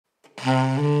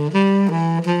As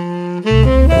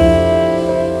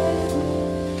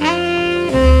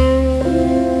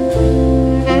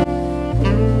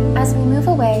we move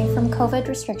away from COVID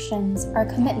restrictions, our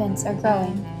commitments are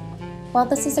growing. While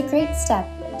this is a great step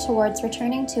towards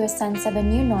returning to a sense of a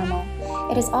new normal,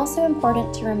 it is also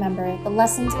important to remember the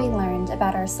lessons we learned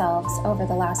about ourselves over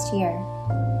the last year.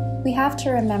 We have to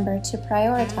remember to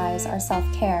prioritize our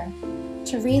self-care,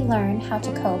 to relearn how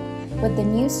to cope with the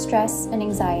new stress and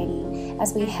anxiety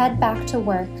as we head back to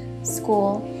work,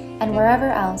 school, and wherever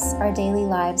else our daily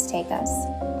lives take us.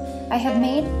 I have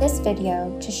made this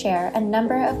video to share a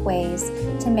number of ways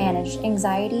to manage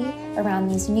anxiety around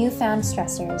these newfound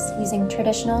stressors using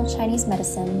traditional Chinese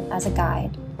medicine as a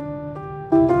guide.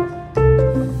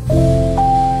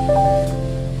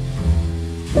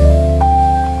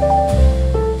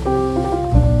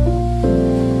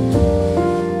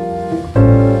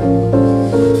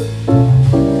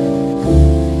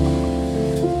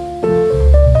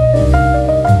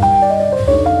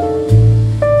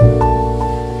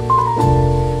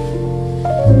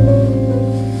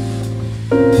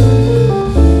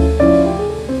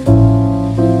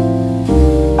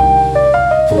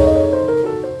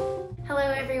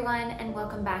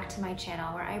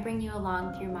 Channel where I bring you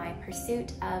along through my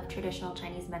pursuit of traditional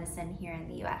Chinese medicine here in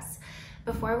the US.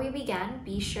 Before we begin,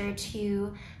 be sure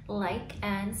to like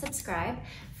and subscribe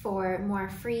for more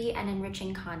free and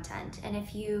enriching content. And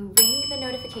if you ring the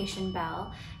notification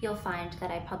bell, you'll find that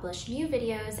I publish new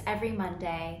videos every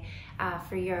Monday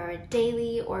for your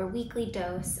daily or weekly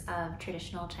dose of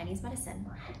traditional Chinese medicine.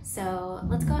 So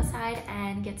let's go outside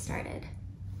and get started.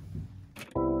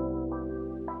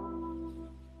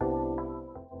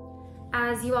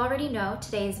 As you already know,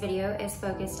 today's video is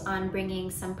focused on bringing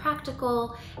some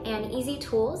practical and easy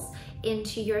tools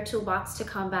into your toolbox to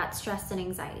combat stress and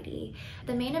anxiety.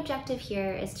 The main objective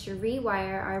here is to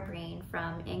rewire our brain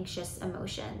from anxious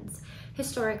emotions.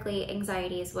 Historically,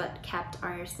 anxiety is what kept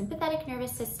our sympathetic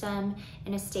nervous system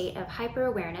in a state of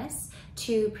hyper-awareness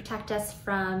to protect us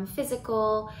from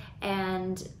physical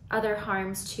and other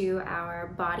harms to our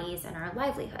bodies and our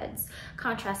livelihoods.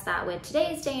 Contrast that with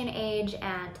today's day and age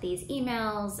and these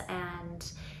emails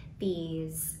and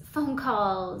these phone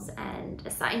calls and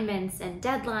assignments and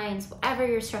deadlines, whatever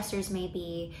your stressors may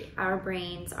be, our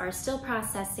brains are still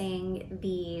processing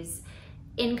these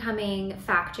incoming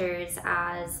factors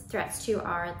as threats to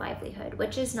our livelihood,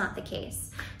 which is not the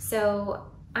case. So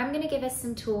I'm gonna give us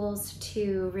some tools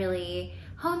to really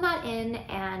hone that in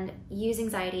and use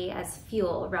anxiety as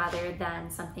fuel rather than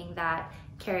something that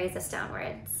carries us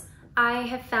downwards. I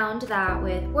have found that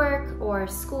with work or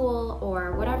school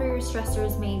or whatever your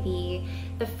stressors may be,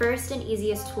 the first and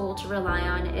easiest tool to rely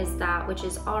on is that which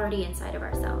is already inside of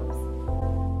ourselves.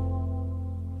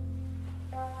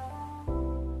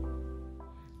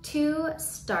 To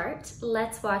start,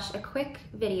 let's watch a quick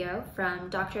video from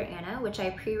Dr. Anna, which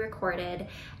I pre-recorded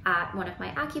at one of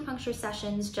my acupuncture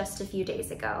sessions just a few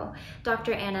days ago.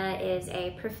 Dr. Anna is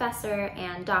a professor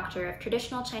and doctor of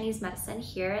traditional Chinese medicine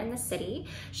here in the city.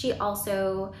 She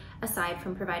also, aside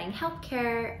from providing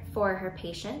healthcare for her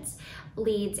patients,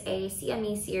 leads a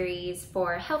CME series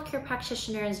for healthcare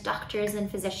practitioners, doctors,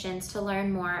 and physicians to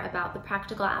learn more about the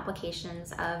practical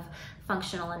applications of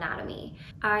functional anatomy.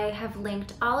 I have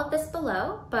linked all of this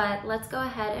below, but let's go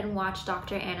ahead and watch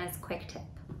Dr. Anna's quick tip.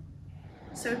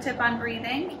 So tip on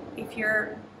breathing, if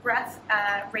your breath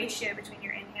ratio between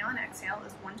your inhale and exhale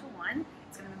is 1:1,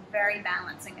 it's going to have a very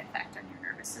balancing effect on your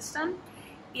nervous system.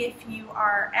 If you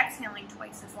are exhaling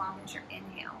twice as long as your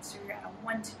inhale, so you're at a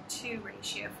 1:2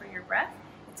 ratio for your breath,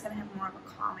 it's going to have more of a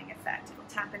calming effect. It will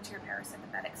tap into your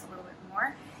parasympathetics a little bit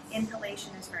more.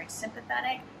 Inhalation is very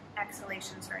sympathetic,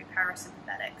 exhalation is very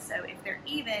parasympathetic. So if they're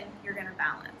even, you're going to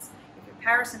balance. If your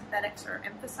parasympathetics are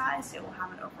emphasized, it will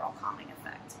have an overall calming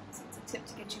effect. So it's a tip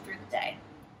to get you through the day.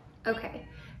 Okay,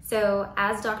 so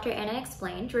as Dr. Anna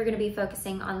explained, we're going to be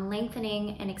focusing on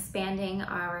lengthening and expanding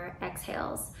our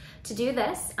exhales. To do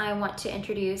this, I want to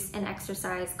introduce an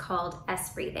exercise called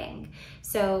S-breathing.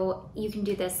 So you can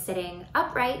do this sitting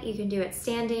upright, you can do it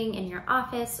standing in your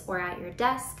office or at your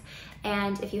desk,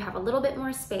 and if you have a little bit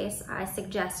more space, I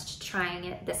suggest trying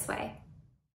it this way.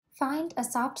 Find a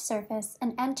soft surface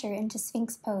and enter into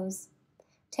Sphinx pose.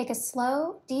 Take a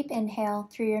slow, deep inhale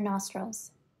through your nostrils.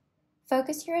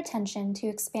 Focus your attention to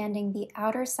expanding the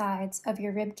outer sides of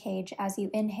your rib cage as you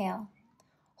inhale.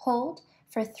 Hold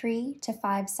for 3 to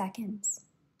 5 seconds.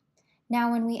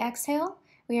 Now when we exhale,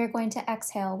 we are going to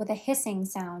exhale with a hissing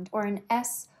sound or an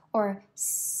S or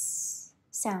S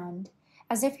sound,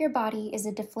 as if your body is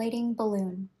a deflating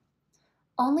balloon.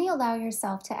 Only allow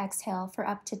yourself to exhale for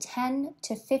up to 10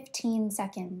 to 15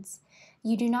 seconds.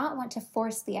 You do not want to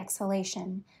force the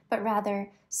exhalation, but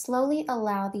rather slowly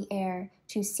allow the air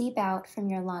to seep out from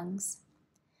your lungs.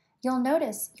 You'll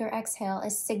notice your exhale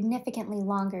is significantly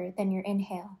longer than your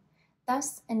inhale,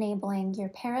 thus enabling your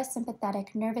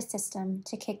parasympathetic nervous system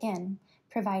to kick in,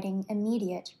 providing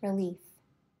immediate relief.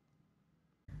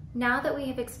 Now that we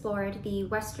have explored the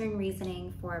Western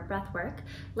reasoning for breathwork,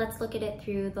 let's look at it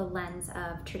through the lens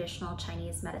of traditional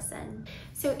Chinese medicine.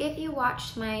 So if you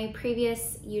watched my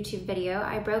previous YouTube video,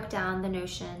 I broke down the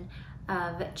notion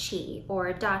of qi,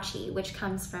 or da qi, which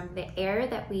comes from the air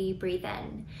that we breathe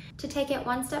in. To take it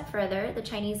one step further, the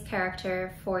Chinese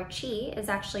character for qi is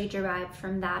actually derived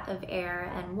from that of air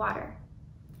and water.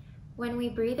 When we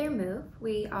breathe or move,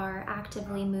 we are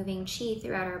actively moving qi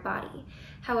throughout our body.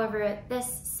 However,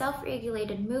 this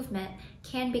self-regulated movement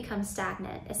can become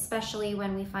stagnant, especially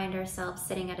when we find ourselves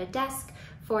sitting at a desk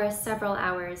for several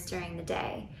hours during the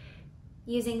day.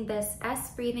 Using this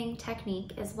S-breathing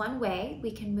technique is one way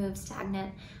we can move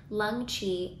stagnant lung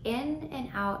qi in and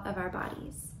out of our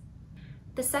bodies.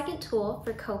 The second tool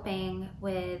for coping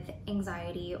with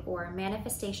anxiety or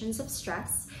manifestations of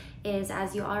stress is,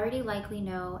 as you already likely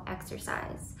know,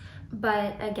 exercise.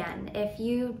 But again, if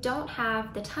you don't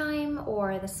have the time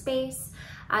or the space,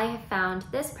 I have found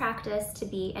this practice to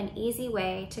be an easy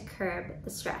way to curb the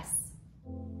stress.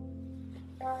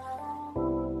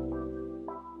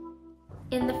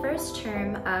 In the first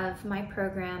term of my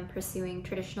program pursuing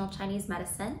traditional Chinese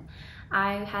medicine,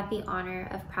 I had the honor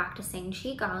of practicing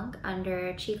Qigong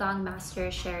under Qigong master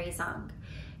Zhang.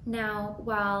 Now,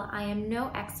 while I am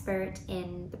no expert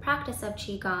in the practice of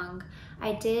Qigong,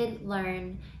 I did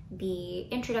learn the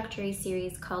introductory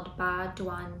series called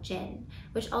Baduanjin,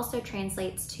 which also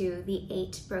translates to the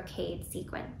 8 brocade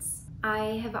sequence.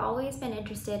 I have always been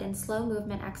interested in slow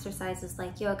movement exercises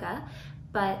like yoga,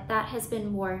 but that has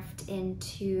been morphed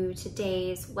into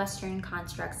today's Western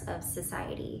constructs of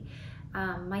society.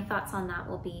 My thoughts on that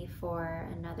will be for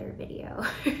another video.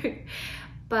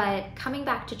 But coming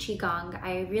back to Qigong,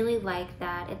 I really like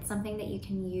that it's something that you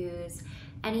can use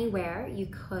anywhere. You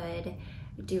could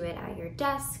do it at your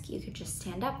desk, you could just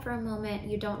stand up for a moment,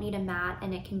 you don't need a mat,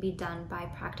 and it can be done by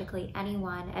practically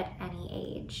anyone at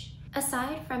any age.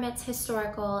 Aside from its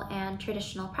historical and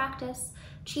traditional practice,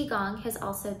 Qigong has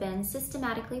also been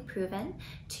systematically proven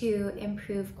to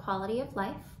improve quality of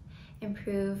life,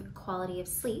 improve quality of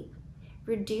sleep,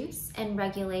 reduce and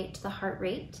regulate the heart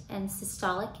rate and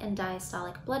systolic and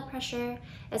diastolic blood pressure,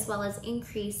 as well as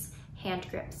increase hand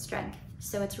grip strength.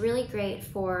 So it's really great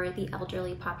for the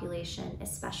elderly population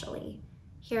especially.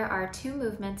 Here are 2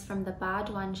 movements from the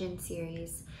Baduanjin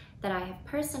series that I have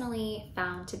personally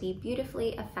found to be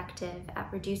beautifully effective at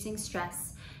reducing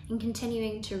stress and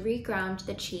continuing to reground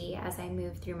the qi as I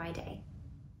move through my day.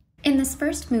 In this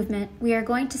first movement, we are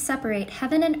going to separate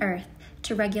heaven and earth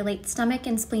to regulate stomach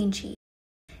and spleen qi.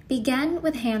 Begin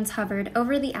with hands hovered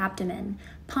over the abdomen,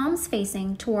 palms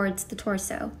facing towards the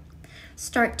torso.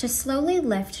 Start to slowly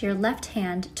lift your left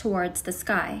hand towards the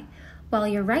sky, while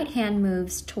your right hand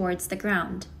moves towards the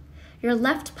ground. Your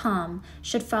left palm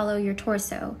should follow your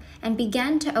torso and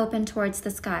begin to open towards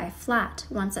the sky flat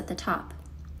once at the top.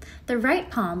 The right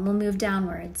palm will move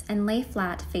downwards and lay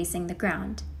flat facing the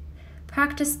ground.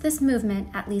 Practice this movement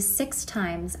at least 6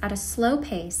 times at a slow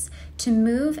pace to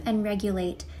move and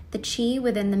regulate the qi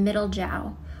within the middle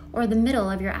jiao, or the middle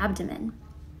of your abdomen.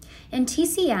 In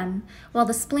TCM, while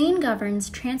the spleen governs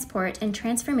transport and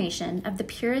transformation of the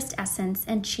purest essence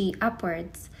and qi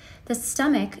upwards, the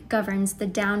stomach governs the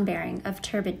downbearing of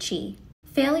turbid qi.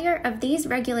 Failure of these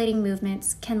regulating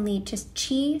movements can lead to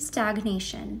qi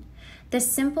stagnation.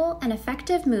 This simple and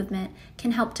effective movement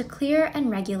can help to clear and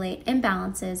regulate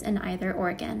imbalances in either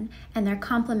organ and their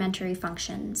complementary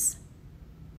functions.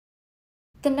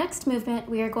 The next movement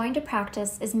we are going to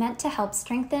practice is meant to help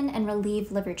strengthen and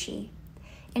relieve liver qi.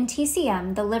 In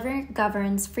TCM, the liver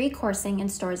governs free coursing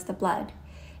and stores the blood.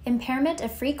 Impairment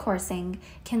of free coursing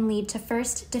can lead to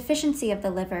first deficiency of the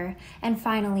liver and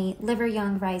finally liver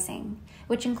yang rising,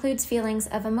 which includes feelings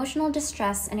of emotional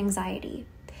distress and anxiety.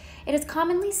 It is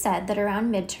commonly said that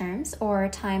around midterms or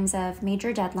times of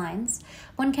major deadlines,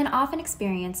 one can often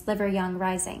experience liver yang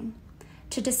rising.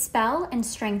 To dispel and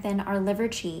strengthen our liver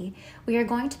qi, we are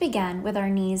going to begin with our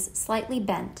knees slightly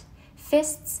bent,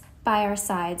 fists by our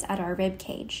sides at our rib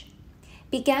cage.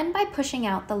 Begin by pushing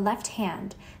out the left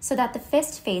hand so that the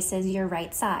fist faces your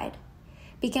right side.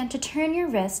 Begin to turn your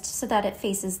wrist so that it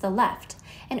faces the left,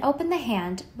 and open the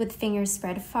hand with fingers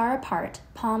spread far apart,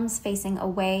 palms facing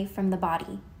away from the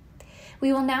body.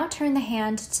 We will now turn the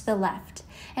hand to the left,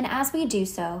 and as we do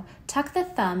so, tuck the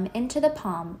thumb into the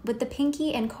palm with the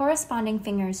pinky and corresponding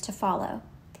fingers to follow.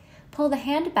 Pull the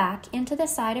hand back into the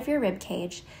side of your rib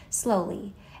cage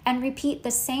slowly and repeat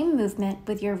the same movement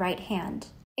with your right hand.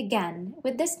 Again,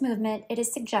 with this movement, it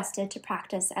is suggested to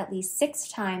practice at least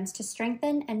 6 times to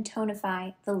strengthen and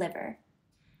tonify the liver.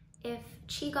 If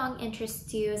Qigong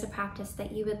interests you as a practice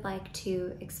that you would like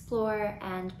to explore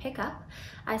and pick up,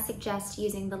 I suggest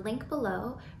using the link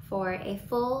below for a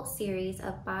full series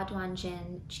of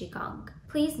Baduanjin Qigong.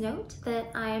 Please note that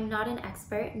I am not an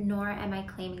expert, nor am I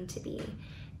claiming to be.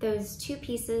 Those 2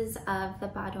 pieces of the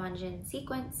Baduanjin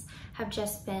sequence have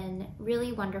just been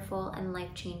really wonderful and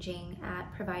life-changing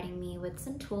at providing me with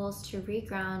some tools to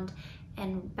reground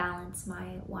and balance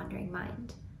my wandering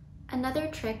mind. Another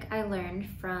trick I learned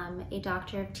from a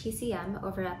doctor of TCM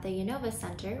over at the Unova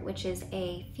Center, which is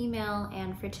a female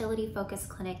and fertility-focused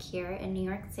clinic here in New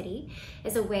York City,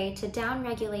 is a way to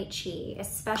downregulate qi,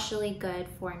 especially good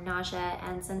for nausea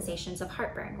and sensations of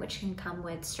heartburn, which can come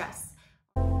with stress.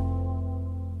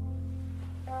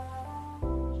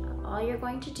 All you're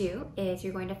going to do is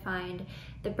you're going to find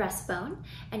the breastbone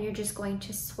and you're just going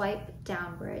to swipe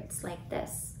downwards like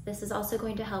this. This is also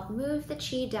going to help move the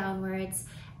qi downwards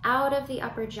out of the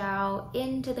upper jiao,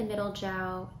 into the middle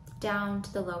jiao, down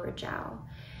to the lower jiao.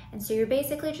 And so you're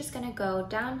basically just gonna go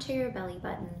down to your belly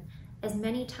button as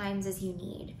many times as you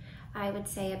need. I would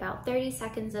say about 30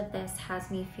 seconds of this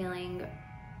has me feeling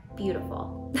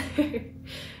beautiful.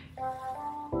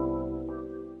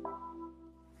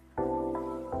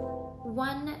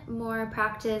 One more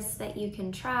practice that you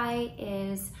can try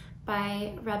is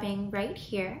by rubbing right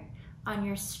here on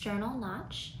your sternal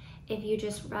notch. If you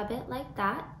just rub it like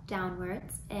that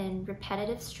downwards in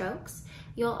repetitive strokes,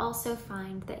 you'll also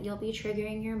find that you'll be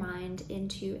triggering your mind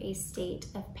into a state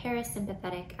of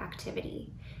parasympathetic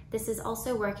activity. This is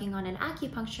also working on an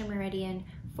acupuncture meridian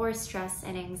for stress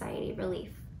and anxiety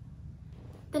relief.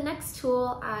 The next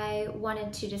tool I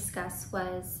wanted to discuss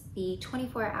was the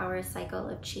 24-hour cycle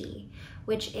of qi,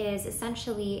 which is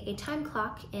essentially a time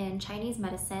clock in Chinese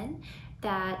medicine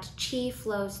that qi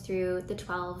flows through the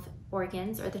 12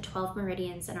 organs or the 12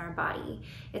 meridians in our body.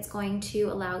 It's going to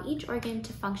allow each organ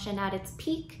to function at its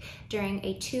peak during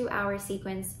a 2-hour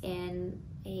sequence in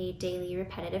a daily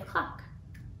repetitive clock.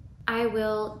 I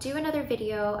will do another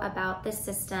video about this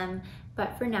system,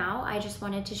 but for now, I just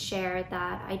wanted to share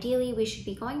that ideally we should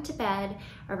be going to bed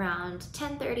around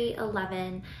 10:30,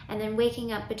 11, and then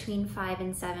waking up between 5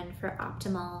 and 7 for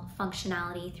optimal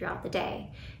functionality throughout the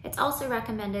day. It's also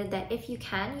recommended that if you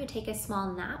can, you take a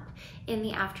small nap in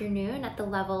the afternoon at the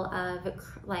level of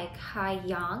like high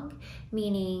yang,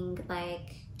 meaning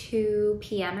like 2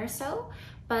 p.m. or so.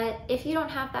 But if you don't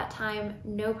have that time,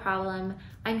 no problem.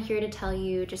 I'm here to tell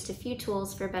you just a few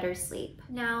tools for better sleep.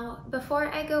 Now,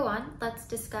 before I go on, let's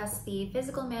discuss the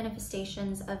physical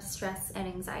manifestations of stress and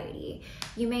anxiety.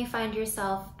 You may find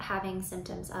yourself having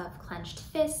symptoms of clenched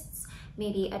fists,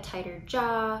 maybe a tighter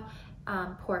jaw,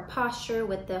 poor posture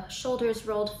with the shoulders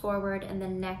rolled forward and the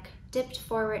neck dipped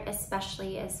forward,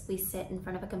 especially as we sit in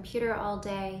front of a computer all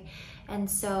day. And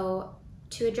so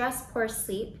to address poor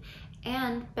sleep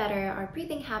and better our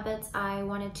breathing habits, I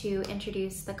wanted to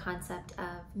introduce the concept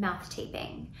of mouth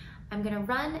taping. I'm gonna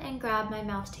run and grab my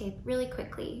mouth tape really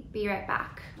quickly. Be right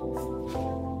back.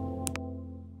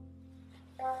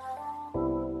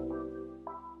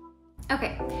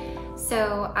 Okay,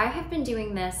 so I have been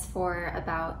doing this for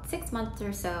about 6 months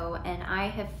or so, and I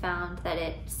have found that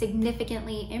it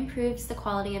significantly improves the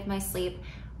quality of my sleep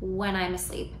when I'm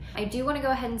asleep. I do want to go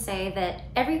ahead and say that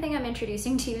everything I'm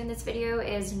introducing to you in this video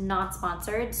is not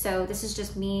sponsored, so this is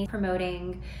just me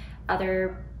promoting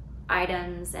other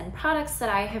items and products that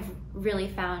I have really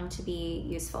found to be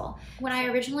useful. When I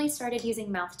originally started using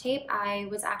mouth tape, I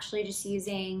was actually just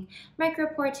using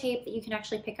micropore tape that you can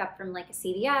actually pick up from like a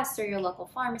CVS or your local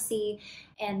pharmacy.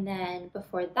 And then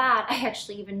before that, I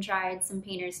actually even tried some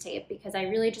painter's tape because I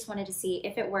really just wanted to see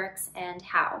if it works and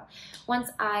how. Once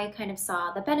I kind of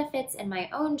saw the benefits in my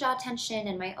own jaw tension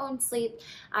and my own sleep,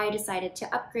 I decided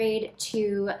to upgrade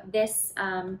to this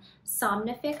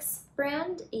Somnifix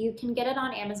brand. You can get it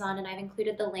on Amazon and I've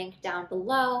included the link down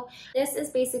below. This is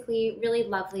basically really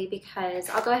lovely because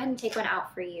I'll go ahead and take one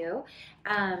out for you.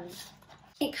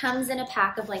 It comes in a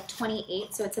pack of like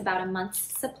 28, so it's about a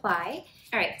month's supply.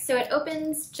 All right, so it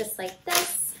opens just like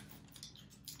this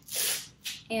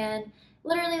and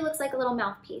literally looks like a little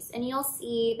mouthpiece. And you'll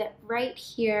see that right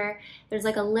here, there's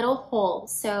like a little hole.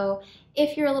 So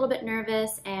if you're a little bit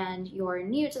nervous and you're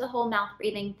new to the whole mouth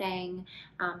breathing thing,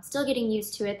 still getting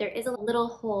used to it, there is a little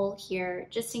hole here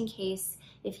just in case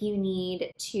if you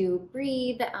need to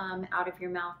breathe out of your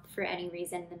mouth for any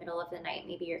reason in the middle of the night.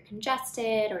 Maybe you're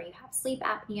congested or you have sleep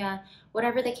apnea,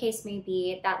 whatever the case may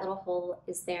be, that little hole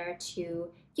is there to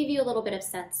give you a little bit of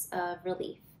sense of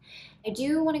relief. I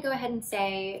do want to go ahead and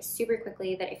say super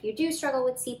quickly that if you do struggle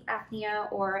with sleep apnea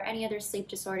or any other sleep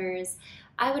disorders,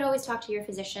 I would always talk to your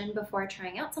physician before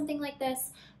trying out something like this.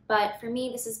 But for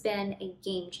me, this has been a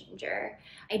game changer.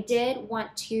 I did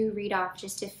want to read off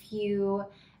just a few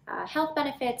health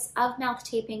benefits of mouth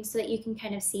taping so that you can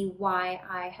kind of see why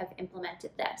I have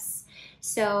implemented this.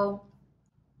 So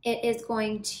it is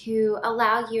going to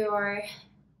allow your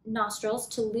nostrils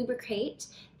to lubricate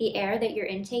the air that you're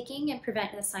intaking and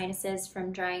prevent the sinuses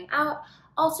from drying out.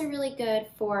 Also really good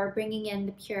for bringing in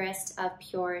the purest of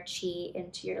pure qi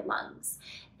into your lungs.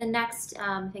 The next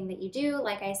thing that you do,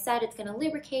 like I said, it's going to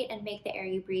lubricate and make the air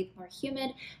you breathe more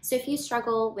humid. So if you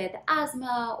struggle with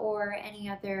asthma or any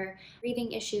other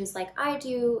breathing issues like I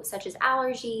do, such as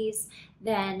allergies,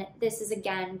 then this is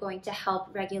again going to help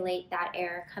regulate that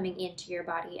air coming into your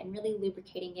body and really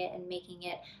lubricating it and making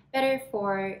it better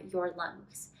for your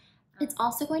lungs. It's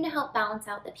also going to help balance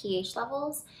out the pH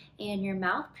levels in your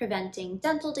mouth, preventing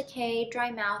dental decay, dry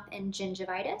mouth, and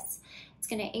gingivitis. It's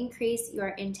going to increase your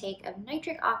intake of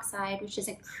nitric oxide, which is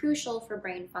crucial for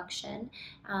brain function,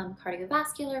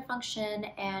 cardiovascular function,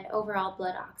 and overall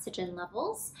blood oxygen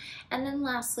levels. And then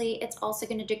lastly, it's also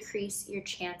going to decrease your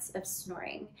chance of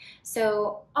snoring.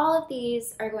 So all of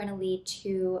these are going to lead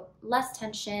to less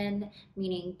tension,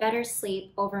 meaning better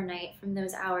sleep overnight from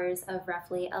those hours of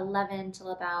roughly 11 till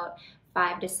about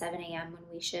 5 to 7 a.m. when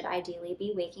we should ideally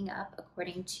be waking up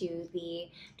according to the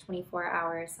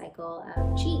 24-hour cycle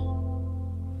of qi.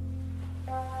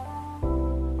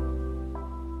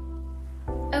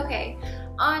 Okay,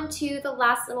 on to the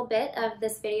last little bit of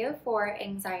this video for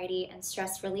anxiety and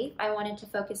stress relief. I wanted to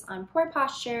focus on poor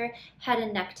posture, head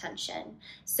and neck tension.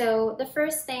 So the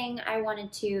first thing I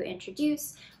wanted to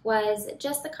introduce was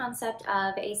just the concept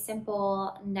of a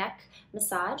simple neck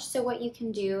massage. So what you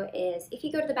can do is, if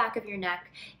you go to the back of your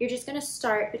neck, you're just going to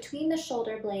start between the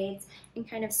shoulder blades and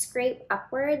kind of scrape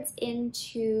upwards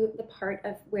into the part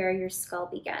of where your skull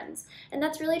begins. And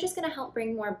that's really just going to help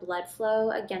bring more blood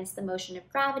flow against the motion of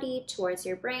gravity towards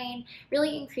your brain,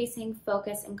 really increasing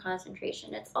focus and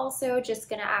concentration. It's also just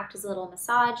going to act as a little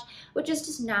massage, which is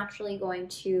just naturally going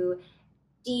to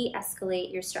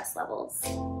de-escalate your stress levels.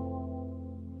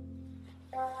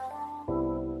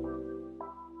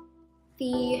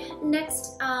 The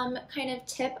next kind of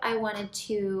tip I wanted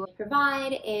to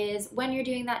provide is when you're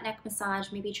doing that neck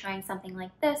massage, maybe trying something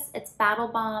like this. It's Battle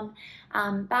Balm.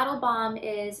 Battle Balm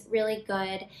is really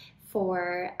good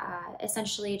for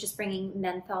essentially just bringing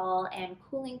menthol and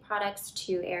cooling products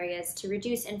to areas to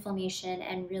reduce inflammation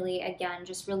and really, again,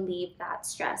 just relieve that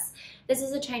stress. This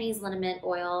is a Chinese liniment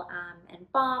oil and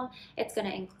balm. It's going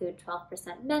to include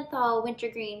 12% menthol,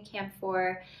 wintergreen,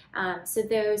 camphor. So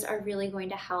those are really going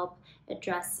to help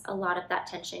address a lot of that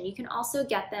tension. You can also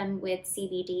get them with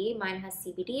CBD. Mine has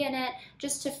CBD in it,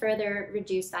 just to further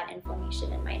reduce that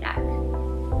inflammation in my neck.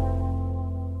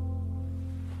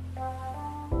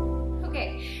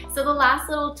 Okay, so the last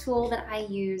little tool that I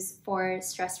use for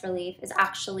stress relief is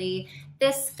actually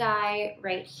this guy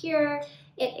right here.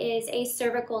 It is a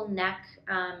cervical neck,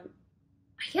 I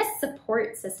guess,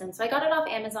 support system. So I got it off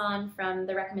Amazon from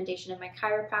the recommendation of my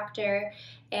chiropractor.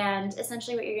 And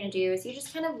essentially what you're going to do is you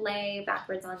just kind of lay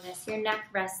backwards on this. Your neck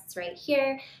rests right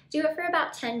here. Do it for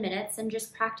about 10 minutes and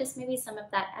just practice maybe some of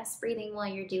that S breathing while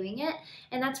you're doing it.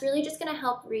 And that's really just going to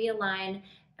help realign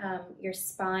your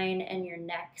spine and your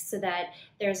neck so that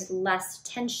there's less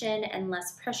tension and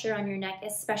less pressure on your neck,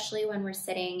 especially when we're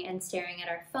sitting and staring at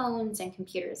our phones and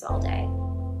computers all day.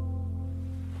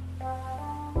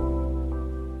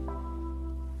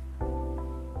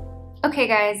 Okay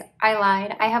guys, I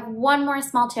lied. I have one more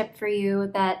small tip for you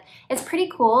that is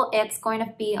pretty cool. It's going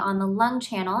to be on the lung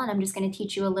channel, and I'm just going to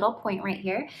teach you a little point right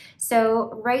here.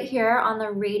 So right here on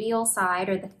the radial side,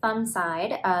 or the thumb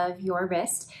side of your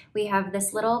wrist, we have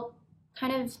this little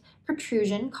kind of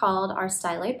protrusion called our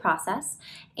styloid process,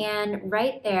 and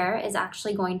right there is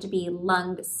actually going to be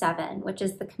lung 7, which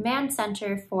is the command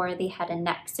center for the head and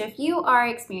neck. So if you are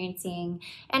experiencing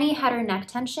any head or neck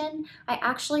tension, I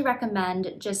actually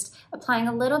recommend just applying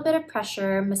a little bit of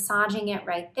pressure, massaging it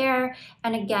right there,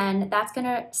 and again, that's going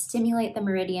to stimulate the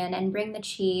meridian and bring the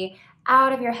qi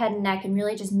out of your head and neck and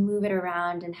really just move it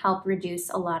around and help reduce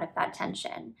a lot of that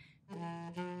tension.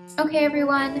 Okay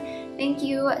everyone, thank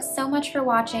you so much for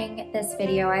watching this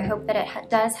video. I hope that it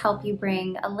does help you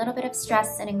bring a little bit of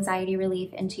stress and anxiety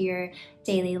relief into your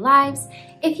daily lives.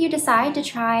 If you decide to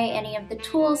try any of the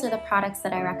tools or the products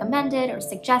that I recommended or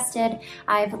suggested,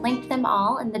 I've linked them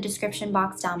all in the description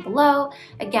box down below.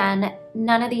 Again,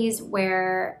 none of these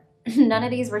were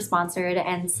sponsored,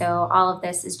 and so all of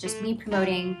this is just me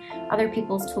promoting other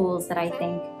people's tools that I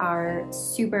think are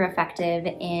super effective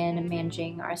in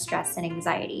managing our stress and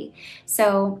anxiety.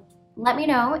 So let me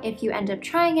know if you end up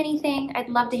trying anything. I'd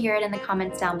love to hear it in the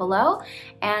comments down below.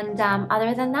 And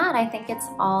other than that, I think it's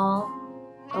all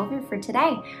over for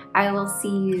today. I will see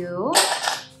you,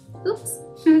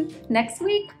 next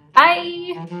week.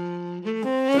 Bye!